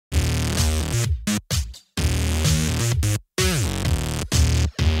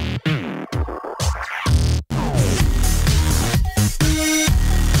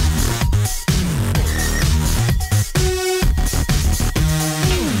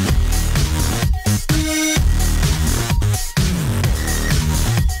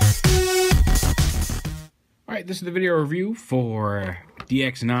this is the video review for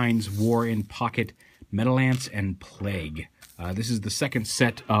DX9's War in Pocket MEDILANCE and Plague. This is the second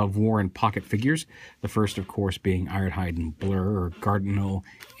set of War in Pocket figures. The first, of course, being Ironhide and Blur, or Cardinal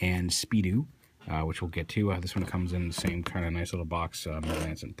and Speedo, which we'll get to. This one comes in the same kind of nice little box,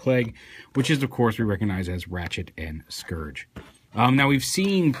 MEDILANCE and Plague, which is, of course, we recognize as Ratchet and Scourge. Now, we've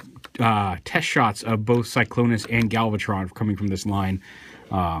seen test shots of both Cyclonus and Galvatron coming from this line,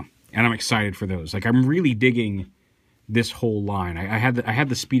 and I'm excited for those. Like, I'm really digging this whole line. I had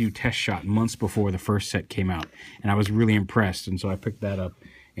the Speedo test shot months before the first set came out, and I was really impressed, and so I picked that up.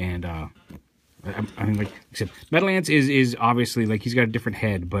 And I mean, like I said, MEDILANCE is obviously, like, he's got a different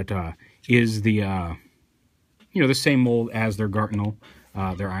head, but is the you know, the same mold as their Gartnal,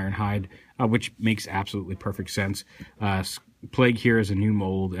 their Ironhide, which makes absolutely perfect sense. Plague here is a new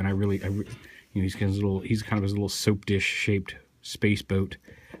mold, and you know, he's kind of his little soap dish shaped space boat.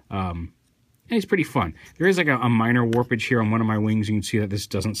 And he's pretty fun. There is like a minor warpage here on one of my wings. You can see that this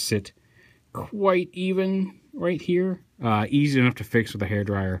doesn't sit quite even right here. Easy enough to fix with a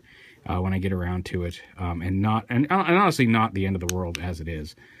hairdryer when I get around to it, and honestly not the end of the world as it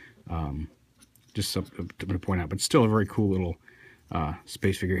is. Just something to point out, but still a very cool little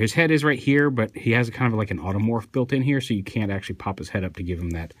space figure. His head is right here, but he has kind of like an automorph built in here, so you can't actually pop his head up to give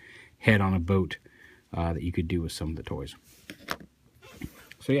him that head on a boat that you could do with some of the toys.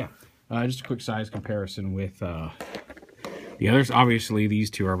 So yeah, just a quick size comparison with the others. Obviously, these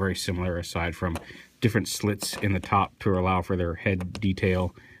two are very similar, aside from different slits in the top to allow for their head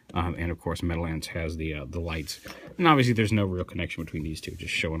detail, and of course, MEDILANCE has the lights. And obviously, there's no real connection between these two,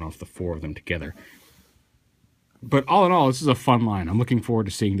 just showing off the four of them together. But all in all, this is a fun line. I'm looking forward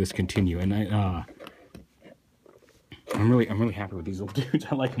to seeing this continue, and I'm really happy with these little dudes.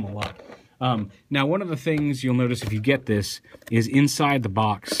 I like them a lot. Now, one of the things you'll notice if you get this is inside the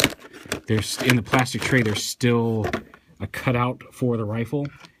box, in the plastic tray, there's still a cutout for the rifle,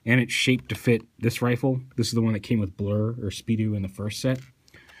 and it's shaped to fit this rifle. This is the one that came with Blur or Speedo in the first set.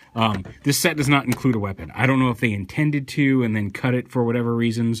 This set does not include a weapon. I don't know if they intended to and then cut it for whatever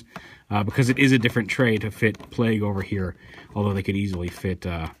reasons, because it is a different tray to fit Plague over here, although they could easily fit,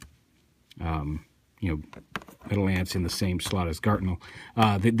 you know, MEDILANCE in the same slot as Gartnal.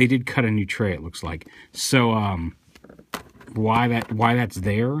 They did cut a new tray, it looks like. So why that's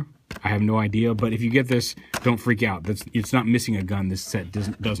there, I have no idea. But if you get this, don't freak out. It's not missing a gun. This set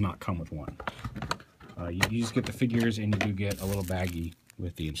does not come with one. You just get the figures, and you do get a little baggie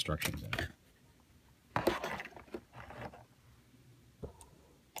with the instructions in it.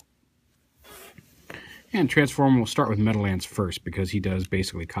 And Transform, we'll start with MEDILANCE first, because he does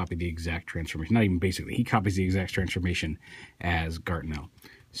basically copy the exact transformation. Not even basically, he copies the exact transformation as Gartnal.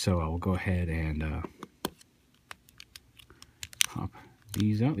 So we'll go ahead and pop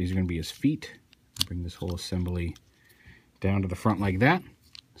these out. These are going to be his feet. Bring this whole assembly down to the front like that.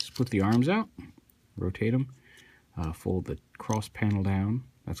 Split the arms out, rotate them, fold the cross panel down.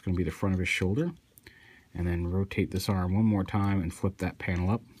 That's going to be the front of his shoulder. And then rotate this arm one more time and flip that panel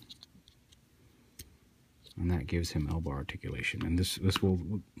up. And that gives him elbow articulation. And this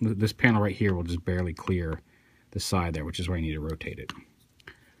panel right here will just barely clear the side there, which is where I need to rotate it.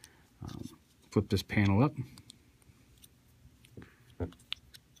 Flip this panel up.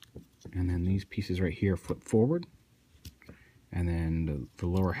 And then these pieces right here flip forward. And then the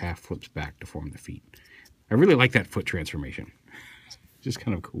lower half flips back to form the feet. I really like that foot transformation. Just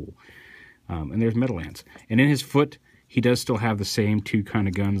kind of cool. And there's MEDILANCE. And in his foot, he does still have the same two kind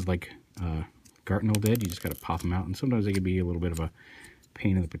of guns like Gartnal did. You just got to pop them out, and sometimes they can be a little bit of a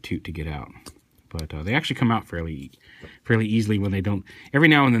pain in the patoot to get out. But they actually come out fairly easily when they don't. Every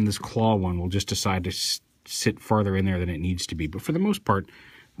now and then, this claw one will just decide to sit farther in there than it needs to be. But for the most part,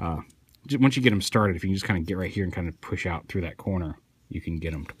 once you get them started, if you can just kind of get right here and kind of push out through that corner, you can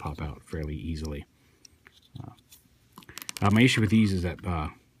get them to pop out fairly easily. My issue with these is that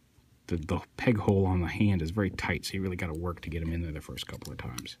the peg hole on the hand is very tight, so you really got to work to get them in there the first couple of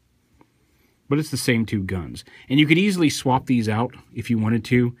times. But it's the same two guns. And you could easily swap these out if you wanted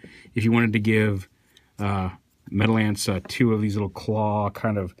to. If you wanted to give MEDILANCE two of these little claw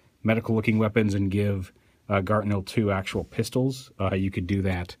kind of medical-looking weapons and give Gartnal two actual pistols, you could do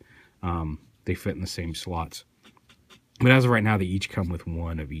that. They fit in the same slots. But as of right now, they each come with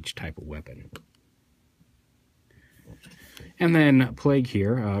one of each type of weapon. And then Plague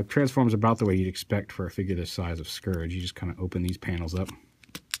here transforms about the way you'd expect for a figure this size of Scourge. You just kind of open these panels up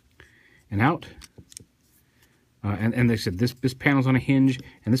and out. And they said this panel's on a hinge,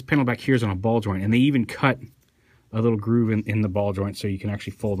 and this panel back here is on a ball joint. And they even cut a little groove in the ball joint so you can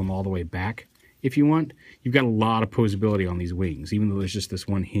actually fold them all the way back if you want. You've got a lot of posability on these wings, even though there's just this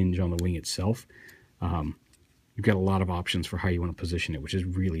one hinge on the wing itself. you've got a lot of options for how you want to position it, which is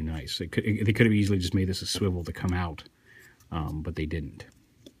really nice. They could have easily just made this a swivel to come out, but they didn't.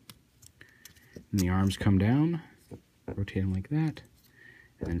 And the arms come down, rotate them like that,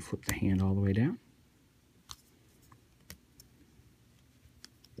 and then flip the hand all the way down.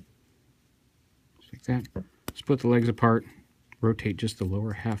 Just like that. Split the legs apart, rotate just the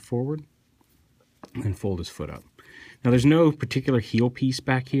lower half forward, and then fold his foot up. Now there's no particular heel piece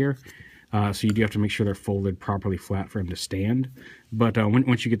back here, so you do have to make sure they're folded properly flat for him to stand. But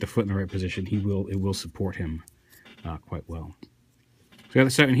once you get the foot in the right position, it will support him quite well.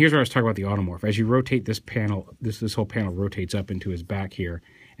 So and here's where I was talking about the automorph. As you rotate this panel, this whole panel rotates up into his back here,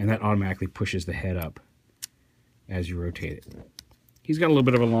 and that automatically pushes the head up as you rotate it. He's got a little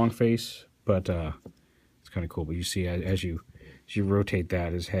bit of a long face, but it's kind of cool. But you see, as you rotate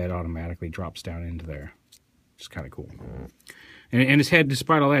that, his head automatically drops down into there. It's kind of cool. And his head,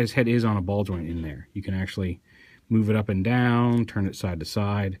 despite all that, his head is on a ball joint in there. You can actually move it up and down, turn it side to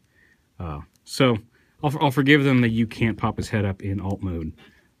side. So I'll forgive them that you can't pop his head up in alt mode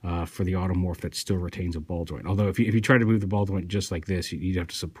for the automorph that still retains a ball joint. Although if you try to move the ball joint just like this, you'd have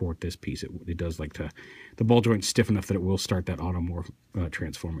to support this piece. It does like the ball joint's stiff enough that it will start that automorph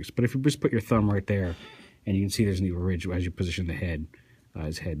transforming. But if you just put your thumb right there, and you can see there's an even ridge as you position the head,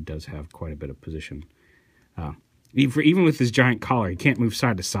 his head does have quite a bit of position. Even with this giant collar, you can't move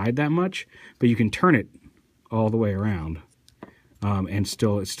side to side that much, but you can turn it all the way around, and it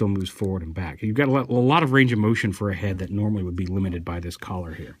still moves forward and back. You've got a lot of range of motion for a head that normally would be limited by this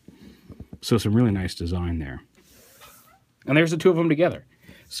collar here. So some really nice design there. And there's the two of them together.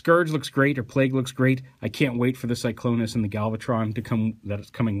 Scourge looks great, or Plague looks great. I can't wait for the Cyclonus and the Galvatron to come. That it's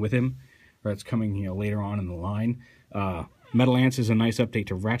coming with him, or it's coming later on in the line. MEDILANCE is a nice update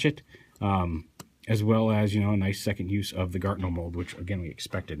to Ratchet. As well as, a nice second use of the Gartner mold, which, again, we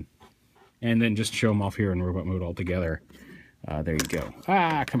expected. And then just show them off here in robot mode altogether. There you go.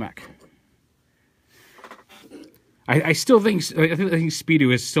 Come back. I still think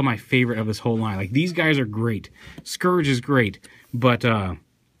Speedo is still my favorite of this whole line. Like, these guys are great. Scourge is great. But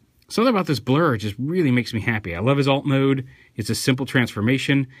something about this blur just really makes me happy. I love his alt mode. It's a simple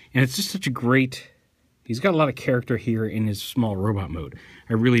transformation. And it's just such a great... He's got a lot of character here in his small robot mode.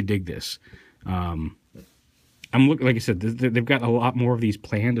 I really dig this. I'm looking, like I said, they've got a lot more of these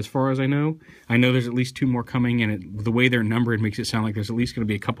planned as far as I know. I know there's at least 2 more coming, and the way they're numbered makes it sound like there's at least going to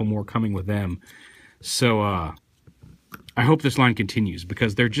be a couple more coming with them. So I hope this line continues,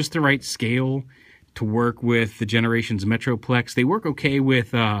 because they're just the right scale to work with the Generations Metroplex. They work okay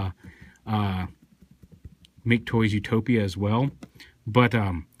with Make Toys Utopia as well, but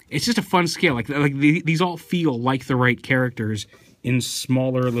it's just a fun scale. Like these all feel like the right characters in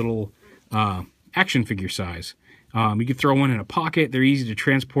smaller little action figure size. You can throw one in a pocket. They're easy to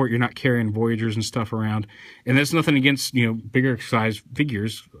transport. You're not carrying Voyagers and stuff around. And that's nothing against bigger size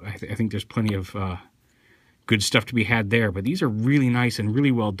figures. I think there's plenty of good stuff to be had there. But these are really nice and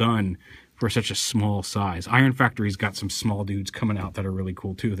really well done for such a small size. Iron Factory's got some small dudes coming out that are really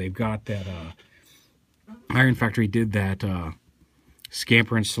cool too. They've got that Iron Factory did that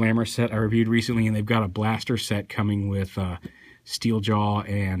Scamper and Slammer set I reviewed recently, and they've got a Blaster set coming with Steeljaw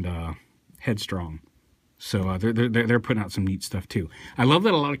and Headstrong. So they're putting out some neat stuff too. I love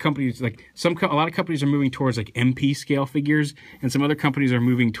that a lot of companies, a lot of companies are moving towards like MP scale figures, and some other companies are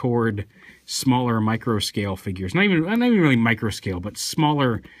moving toward smaller micro scale figures. Not even really micro scale, but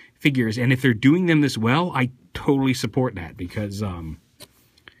smaller figures. And if they're doing them this well, I totally support that, because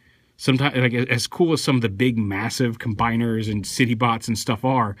sometimes, like, as cool as some of the big massive combiners and city bots and stuff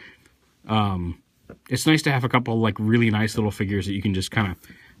are, it's nice to have a couple like really nice little figures that you can just kind of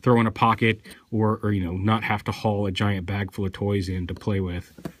throw in a pocket, or not have to haul a giant bag full of toys in to play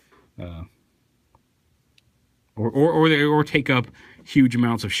with, or take up huge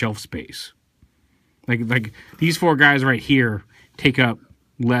amounts of shelf space. Like these 4 guys right here take up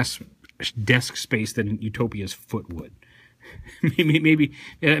less desk space than Utopia's foot would. maybe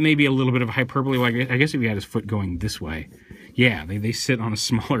that may be a little bit of hyperbole. Like, I guess if he had his foot going this way, yeah, they sit on a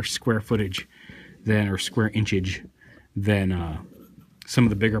smaller square footage or square inchage than some of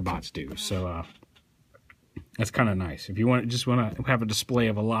the bigger bots do. So that's kind of nice. If you just want to have a display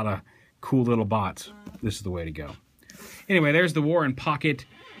of a lot of cool little bots, this is the way to go. Anyway, there's the War in Pocket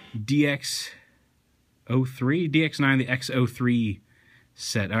DX03, DX9, the X03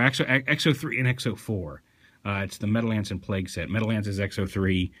 set, or actually X03 and X04. It's the MEDILANCE and Plague set. MEDILANCE is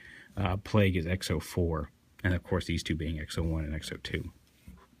X03, Plague is X04, and of course these two being X01 and X02.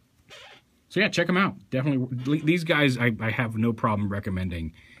 So yeah, check them out. Definitely, these guys I have no problem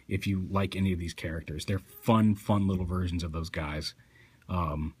recommending if you like any of these characters. They're fun little versions of those guys.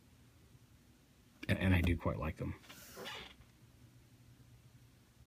 And and I do quite like them.